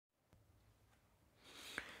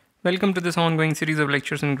Welcome to this ongoing series of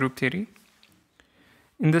lectures in group theory.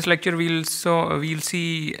 In this lecture, we'll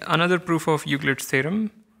see another proof of Euclid's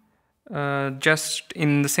theorem, just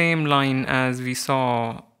in the same line as we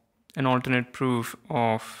saw an alternate proof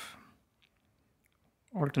of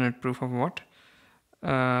what?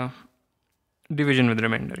 Division with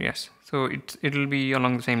remainder. Yes. So it'll be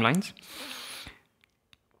along the same lines.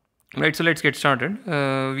 Right. So let's get started.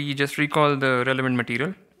 We just recall the relevant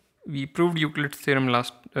material. We proved Euclid's theorem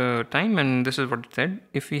last time, and this is what it said.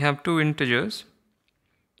 If we have two integers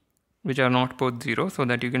which are not both 0, so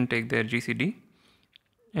that you can take their GCD,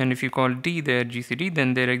 and if you call D their GCD,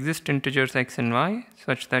 then there exist integers x and y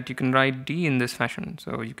such that you can write D in this fashion.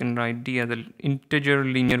 So you can write D as an integer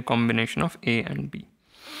linear combination of A and B.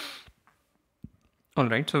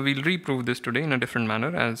 Alright, so we'll reprove this today in a different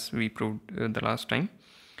manner as we proved the last time,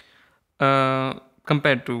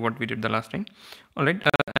 compared to what we did the last time. Alright,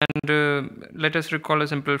 and let us recall a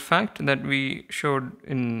simple fact that we showed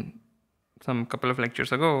in some couple of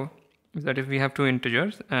lectures ago, is that if we have two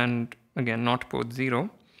integers and again not both 0,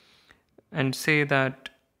 and say that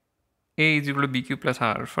A is equal to BQ plus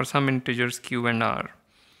R for some integers Q and R.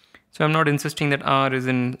 So I'm not insisting that R is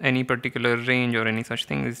in any particular range or any such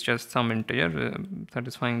thing, it's just some integer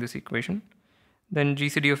satisfying this equation. Then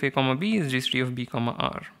GCD of A comma B is GCD of B comma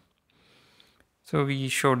R. So we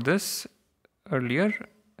showed this earlier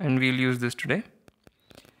and we'll use this today.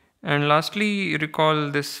 And lastly, recall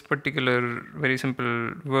this particular very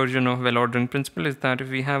simple version of well-ordering principle is that if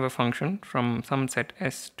we have a function from some set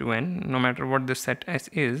S to N, no matter what this set S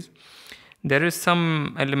is, there is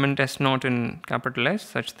some element S naught in capital S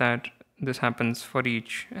such that this happens for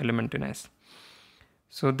each element in S.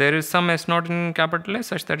 So there is some S naught in capital S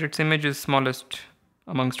such that its image is smallest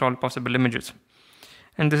amongst all possible images.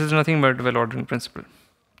 And this is nothing but well-ordering principle.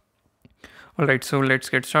 Alright, so let's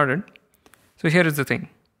get started. So here is the thing.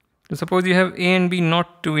 So suppose you have A and B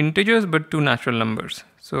not two integers but two natural numbers.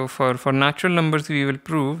 So for natural numbers we will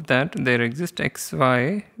prove that there exist x,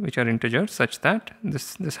 y which are integers such that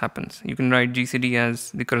this happens. You can write GCD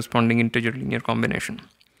as the corresponding integer linear combination.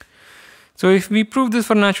 So if we prove this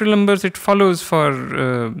for natural numbers, it follows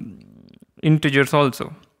for integers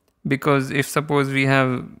also. Because if suppose we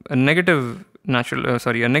have a negative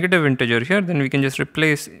integer here, then we can just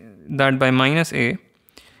replace that by minus a.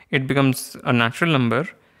 It becomes a natural number.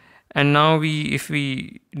 And now if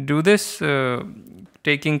we do this,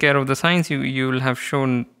 taking care of the signs, you will have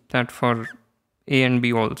shown that for A and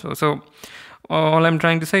B also. So all I'm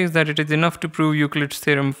trying to say is that it is enough to prove Euclid's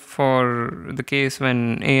theorem for the case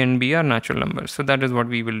when A and B are natural numbers. So that is what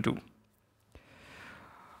we will do.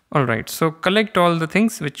 Alright, so collect all the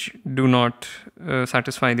things which do not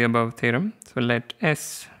satisfy the above theorem. So let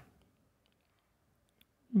S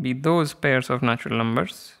be those pairs of natural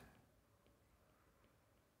numbers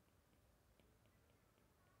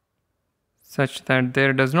such that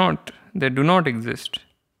there do not exist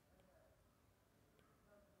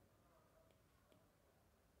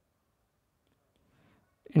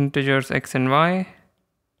integers x and y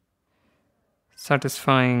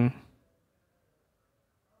satisfying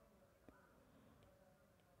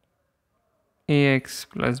ax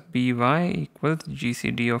plus by equals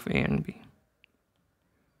GCD of A and B.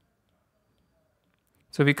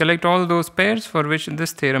 So we collect all those pairs for which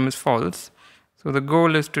this theorem is false. So the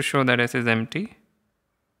goal is to show that S is empty.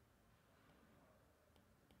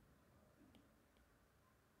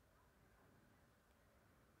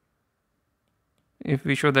 If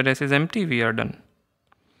we show that S is empty, we are done.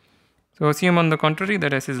 So assume on the contrary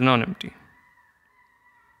that S is non-empty.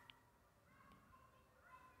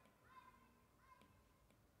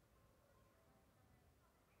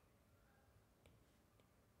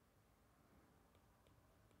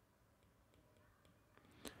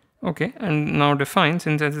 Okay, and now define,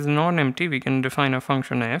 since S is non-empty, we can define a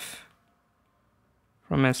function f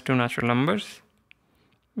from S to natural numbers,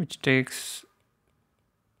 which takes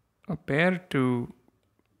a pair to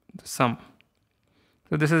the sum.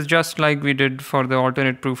 So this is just like we did for the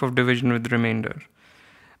alternate proof of division with remainder.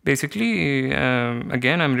 Basically,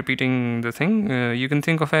 again, I'm repeating the thing. You can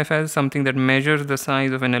think of f as something that measures the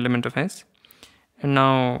size of an element of S. And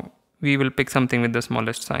now we will pick something with the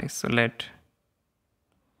smallest size. So let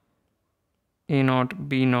A naught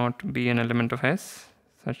B naught be an element of S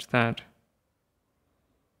such that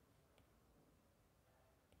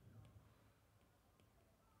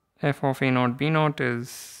f of A naught B naught is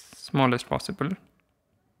smallest possible.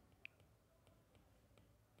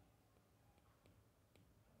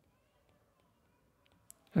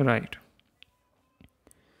 Right.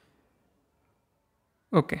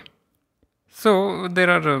 Okay. So there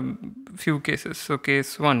are a few cases. So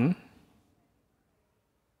case 1,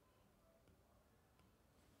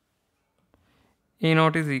 A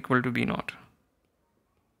naught is equal to B naught.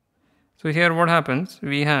 So here what happens?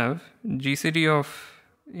 We have GCD of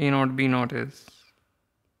A naught B naught is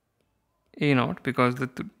A naught because the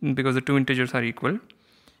two integers are equal,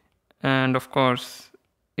 and of course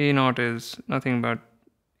A naught is nothing but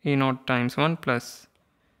A naught times 1 plus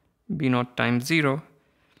B naught times 0.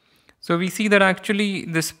 So we see that actually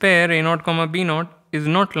this pair A naught comma B naught is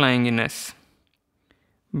not lying in S,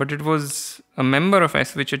 but it was a member of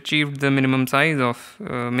S which achieved the minimum size of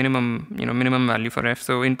minimum value for F.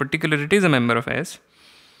 So in particular it is a member of S,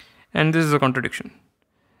 and this is a contradiction.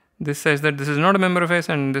 This says that this is not a member of S,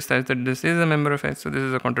 and this says that this is a member of S. So this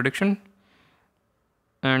is a contradiction,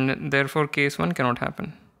 and therefore case 1 cannot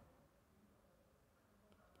happen.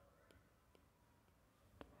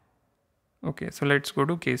 Okay, so let's go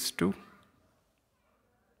to case 2.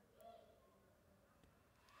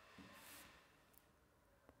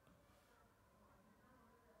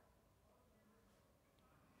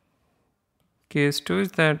 Case 2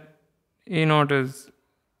 is that A naught is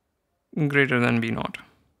greater than B naught.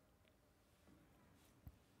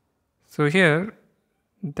 So here,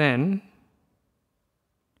 then,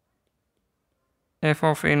 f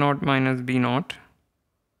of A naught minus B naught.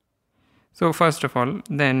 So first of all,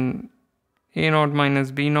 then A naught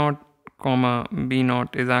minus B naught comma B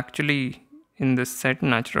naught is actually in this set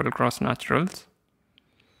natural cross naturals,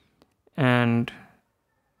 and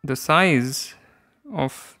the size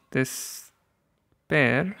of this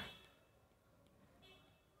pair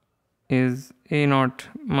is A naught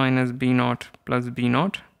minus B naught plus B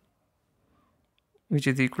naught, which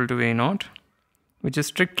is equal to A naught, which is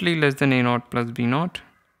strictly less than A naught plus B naught,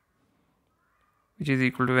 which is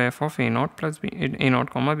equal to f of A naught plus A naught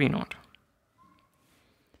comma B naught.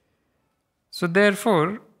 So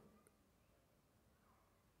therefore,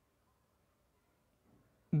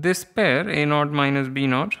 this pair A naught minus B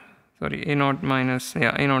naught, A naught minus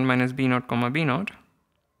B naught comma B naught,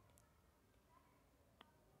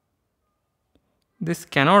 this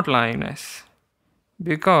cannot lie in S,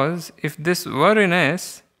 because if this were in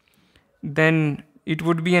S, then it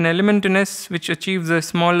would be an element in S which achieves a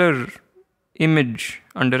smaller image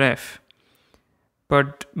under F.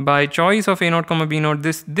 But by choice of A naught comma B naught,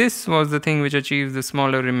 this was the thing which achieves the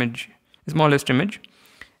smallest image.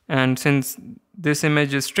 And since this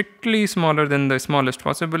image is strictly smaller than the smallest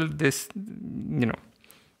possible,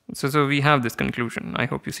 so we have this conclusion. I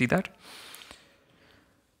hope you see that.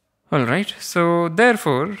 All right. So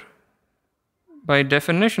therefore, by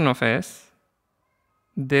definition of S,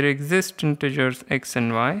 there exist integers x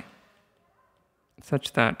and y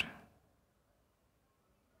such that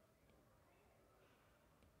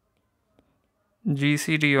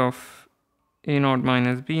GCD of A naught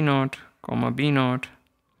minus B naught comma B naught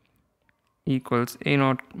equals A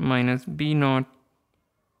naught minus B naught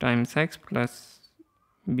times x plus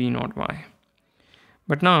B naught y.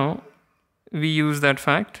 But now we use that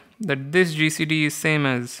fact that this GCD is same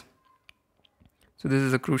as, so this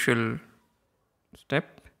is a crucial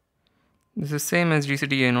step, this is same as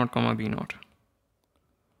GCD A naught comma B naught.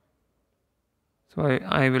 So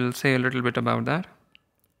I will say a little bit about that.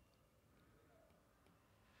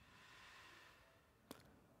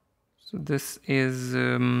 So this is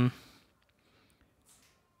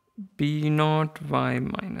B naught y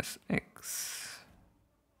minus x.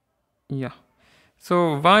 Yeah.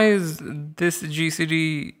 So why is this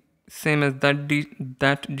GCD same as that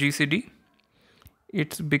GCD?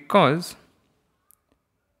 It's because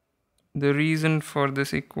the reason for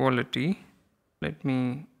this equality, let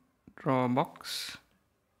me draw a box.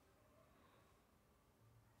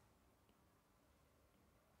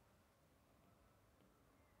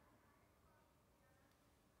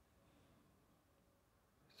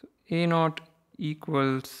 So A naught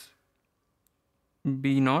equals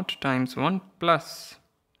B naught times 1 plus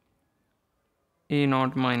A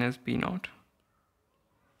naught minus B naught.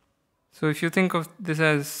 So if you think of this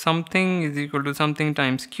as something is equal to something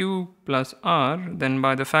times Q plus R, then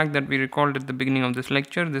by the fact that we recalled at the beginning of this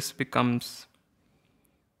lecture, this becomes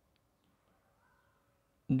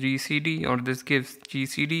GCD, or this gives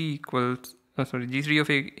GCD equals, GCD of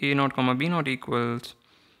A naught comma B naught equals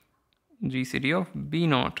GCD of B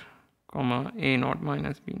naught comma A naught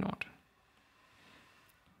minus B naught.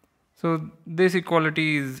 So this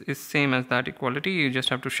equality is same as that equality. You just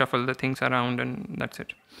have to shuffle the things around and that's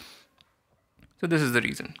it. So this is the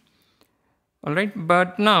reason. All right,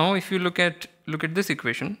 but now if you look at this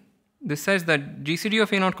equation, this says that GCD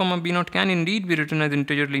of A naught comma B naught can indeed be written as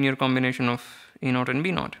integer linear combination of A naught and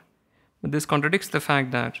B naught. But this contradicts the fact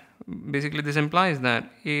that basically this implies that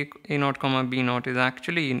A naught comma B naught is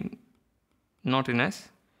actually not in S,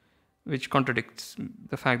 which contradicts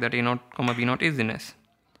the fact that a0, b0 is in S.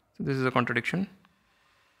 So this is a contradiction.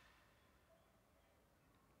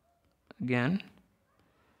 Again.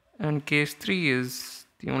 And case 3 is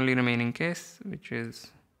the only remaining case, which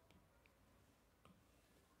is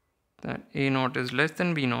that a0 is less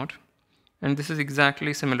than b0. And this is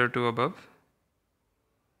exactly similar to above,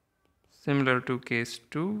 similar to case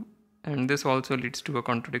 2, and this also leads to a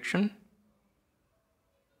contradiction.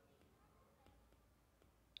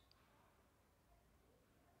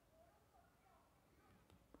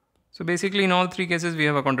 So basically in all 3 cases we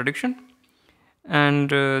have a contradiction, and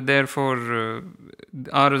therefore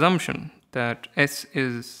our assumption that S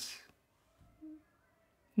is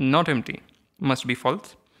not empty must be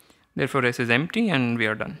false. Therefore S is empty and we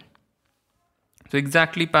are done. So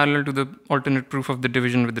exactly parallel to the alternate proof of the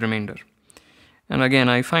division with the remainder. And again,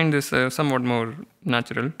 I find this somewhat more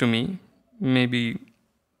natural to me. Maybe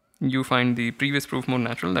you find the previous proof more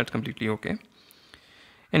natural, that's completely okay.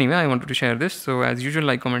 Anyway, I wanted to share this. So as usual,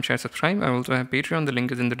 like, comment, share, subscribe. I also have Patreon. The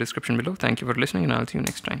link is in the description below. Thank you for listening, and I'll see you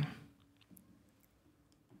next time.